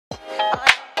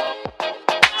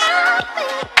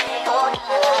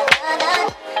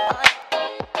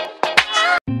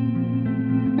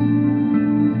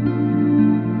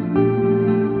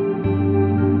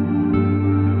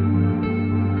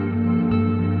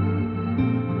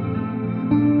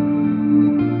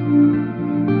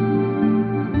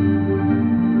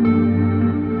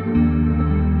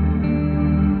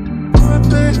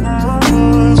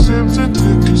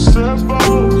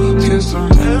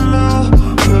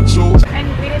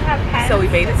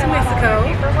made it to Mexico.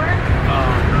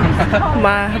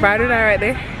 My ride or die right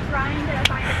there.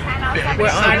 We're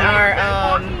on our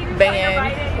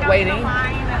van waiting.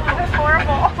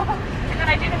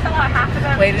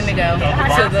 Waiting to go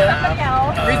to the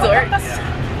resort.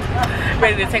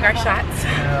 Ready to take our shots.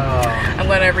 I'm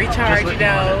gonna recharge, you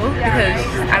know,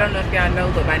 because I don't know if y'all know,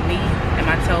 but my knee and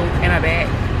my toe and my back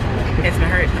has been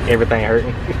hurting. Everything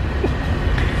hurting.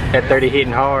 That 30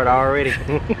 hitting hard already. So,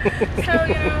 you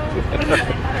know,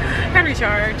 I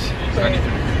recharge.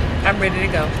 I'm ready to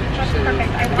go.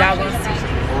 Y'all gonna see.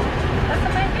 That's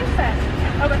what my face said.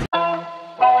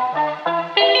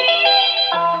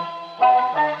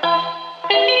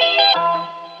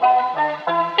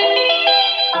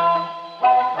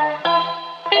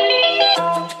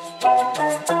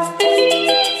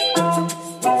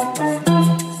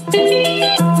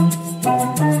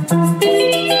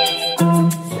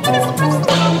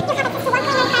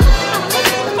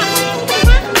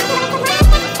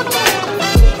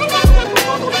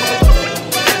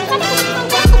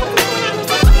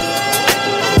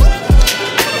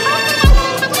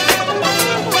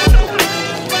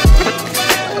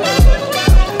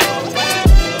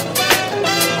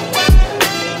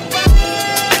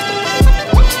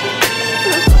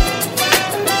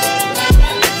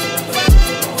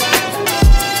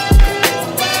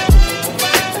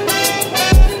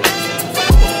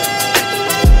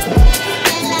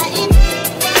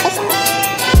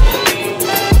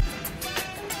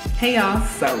 Hey y'all,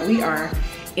 so we are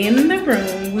in the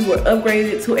room. We were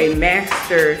upgraded to a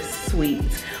master suite.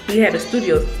 We had a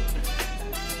studio.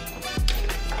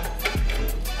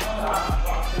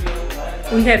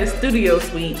 We had a studio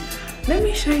suite. Let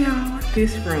me show y'all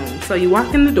this room. So you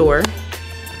walk in the door.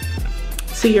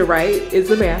 To your right is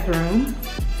the bathroom.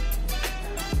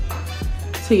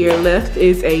 To your left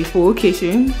is a full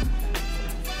kitchen.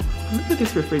 Look at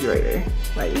this refrigerator.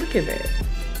 Like, look at that.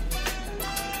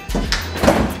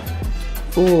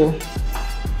 Full.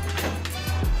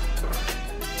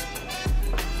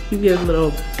 You get a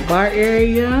little bar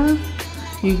area.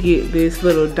 You get this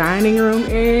little dining room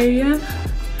area.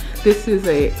 This is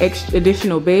a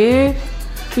additional bed.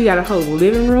 We got a whole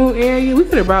living room area. We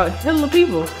could have brought hella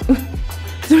people.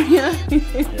 So, yeah. We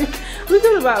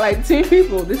could have brought like 10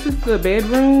 people. This is the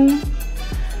bedroom.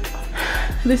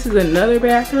 This is another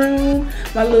bathroom.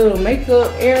 My little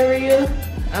makeup area.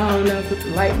 I don't know if it's the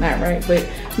light not right, but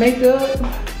makeup,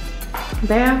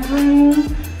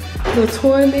 bathroom, the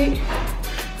toilet,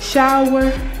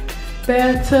 shower,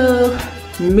 bathtub,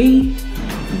 me.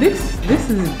 This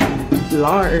is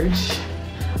large.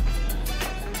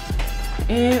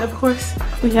 And of course,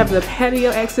 we have the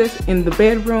patio access in the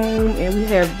bedroom, and we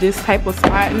have this type of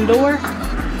sliding door.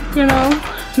 You know,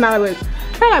 not like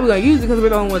we're gonna use it because we're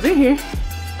the only ones in here.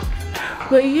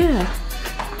 But yeah.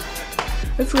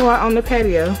 Let's go out on the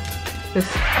patio.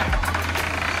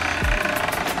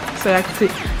 So I can see.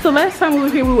 So last time we were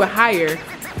here, we were higher.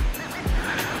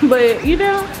 But you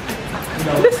know,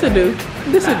 this'll do.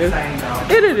 This'll do.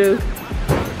 It'll do.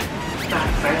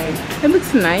 It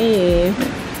looks nice.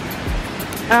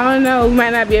 I don't know. We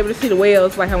might not be able to see the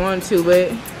whales like I wanted to,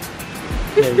 but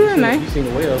it's still nice. You seen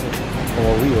the whales on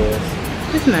where we was.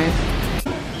 It's nice.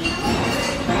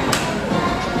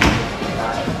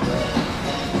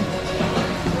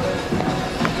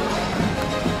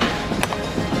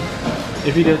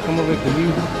 If he does come over to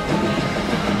you.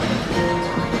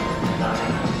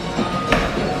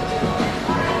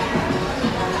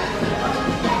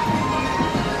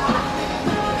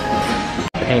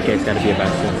 The pancake's gotta be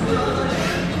about 7.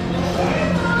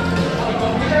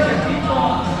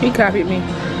 He copied me.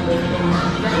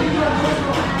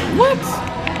 What?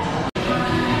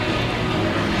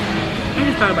 I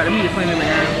just thought about it. Me just playing in the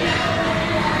air.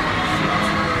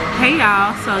 Hey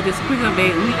y'all, so just quick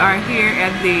update. We are here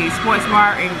at the Sports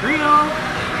Bar and Grill.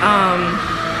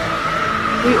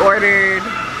 We ordered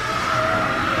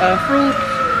a fruit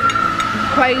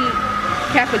plate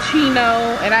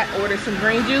cappuccino, and I ordered some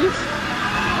green juice.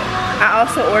 I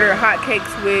also ordered hotcakes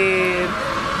with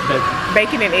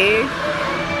bacon and egg.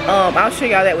 I'll show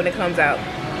y'all that when it comes out.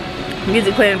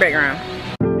 Music playing in the background.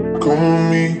 Come with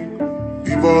me,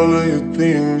 leave all of your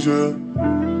things, yeah.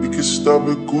 We can stop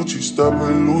at Gucci, stop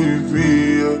at Louis V,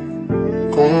 yeah.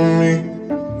 Come with me,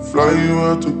 fly you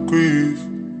out to Greece.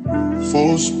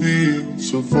 Full speed,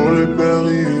 so for the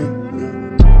barrier, yeah.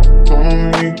 Come with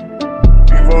me,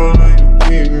 leave all of your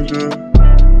things, yeah.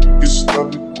 We can stop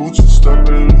at Gucci, stop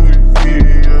at Louis V,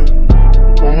 yeah.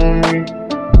 Come with me,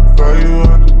 fly you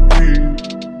out to Greece.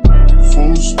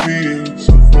 Full speed,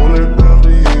 so for the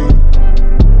barrier.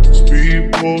 Speed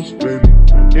post, baby,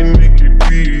 in Nikki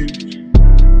Beach.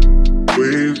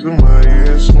 Waves in Miami.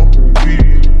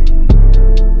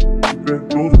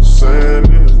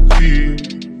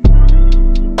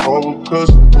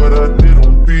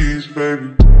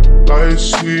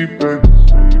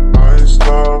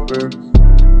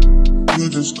 You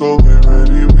just go get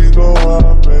ready, we go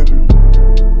out, baby.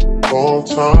 Long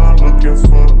time looking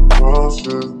for the bounce,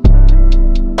 yeah.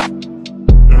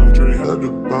 Andre had to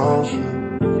bounce, yeah.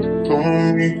 Come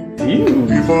on me,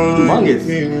 leave all of the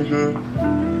things, yeah.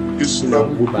 You stop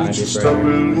at Gucci, stop at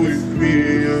Louis V,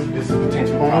 yeah.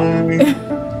 Come on me,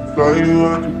 fly you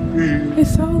out the beach.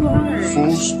 It's so large.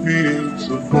 Full speed,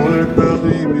 so pull it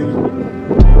belly, yeah.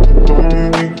 Come on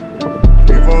me,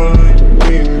 leave all of the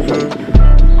things, yeah.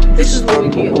 This is what we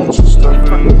get when we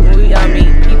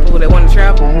meet people that want to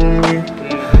travel.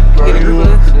 Get a group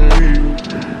of us.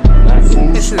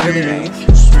 This is really nice.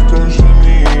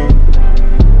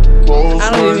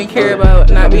 I don't even care about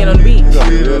not being on the beach.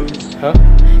 Huh?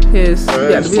 Because we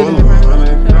got the building around.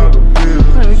 I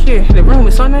don't even care. The room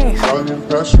is so nice.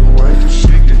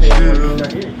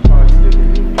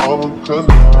 All because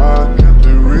I get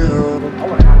the real.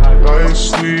 I ain't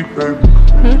sleep, baby.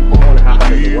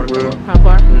 How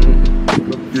far?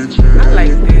 I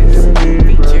like this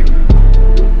feature.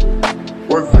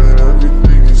 Work for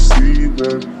everything you see,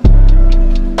 baby.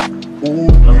 Ooh,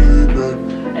 baby.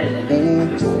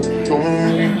 Ooh,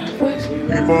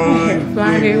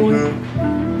 Fly there with.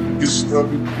 You stop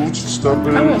it, Gucci, stop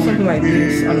it. I want something like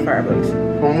this on the fireplace.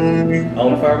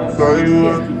 On the fireplace? Fly you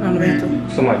Yeah, out. on the mantle.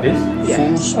 Something like this? Yeah.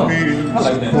 Full speed. I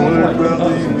like that. Pull it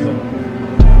belly.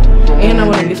 And I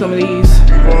want to get some of these.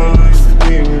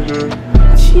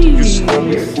 Jeez.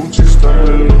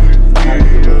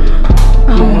 Oh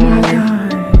my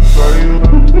gosh.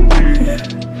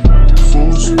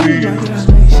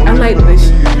 I like this.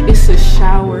 It's a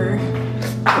shower.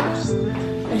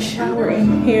 A shower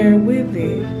in here with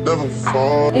it. Never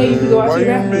fall. And you can go out Why to you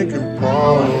that. making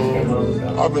problems?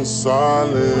 I've been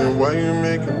silent. Why you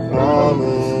making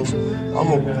problems?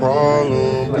 I'm a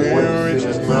problem. Being rich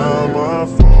is not my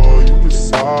fault. You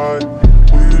decide.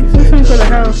 This one for the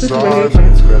house. This is vacation.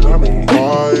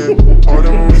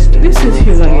 This is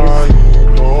humongous.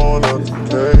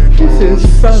 This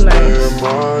is so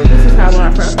nice. This is how I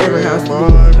want every house to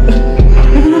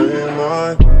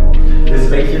This is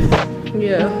spacious. be.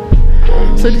 Yeah.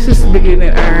 So this is bigger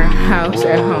than our house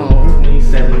at home.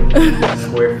 27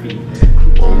 square feet.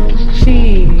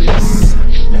 Jeez.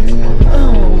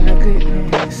 Oh my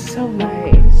goodness. So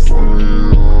nice.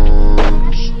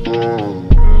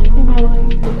 And I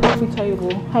like the coffee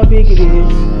table. How big it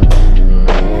is.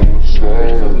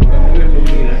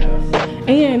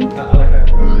 And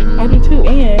I do too.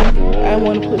 And I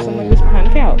want to put something like this behind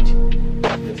the couch.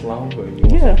 This long, but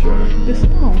you Yeah. This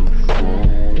long.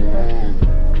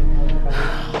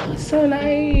 So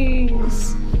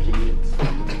nice.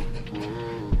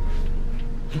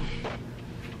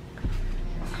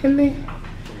 And then,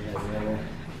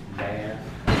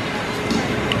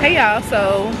 hey y'all,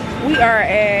 so we are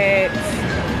at,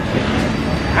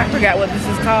 I forgot what this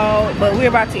is called, but we're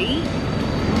about to eat.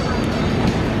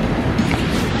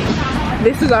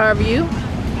 This is our view.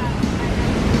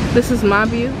 This is my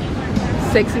view.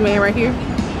 Sexy man right here.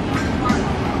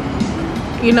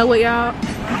 You know what, y'all?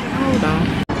 Hold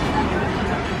on.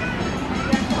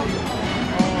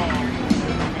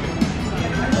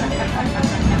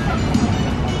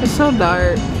 It's so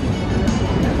dark.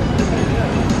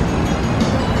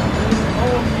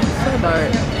 So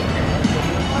dark.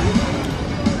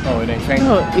 Oh, it ain't changing?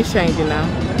 Oh, it's changing now.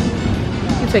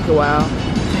 It take a while.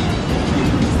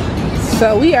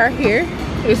 So we are here.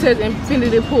 It says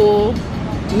infinity pool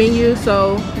menu.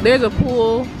 So there's a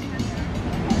pool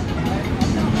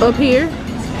up here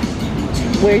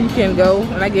where you can go,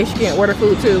 and I guess you can order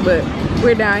food too, but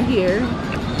we're down here.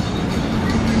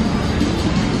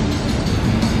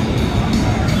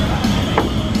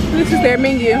 This is their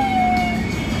menu.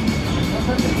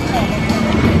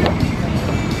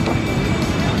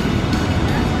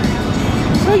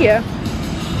 So yeah.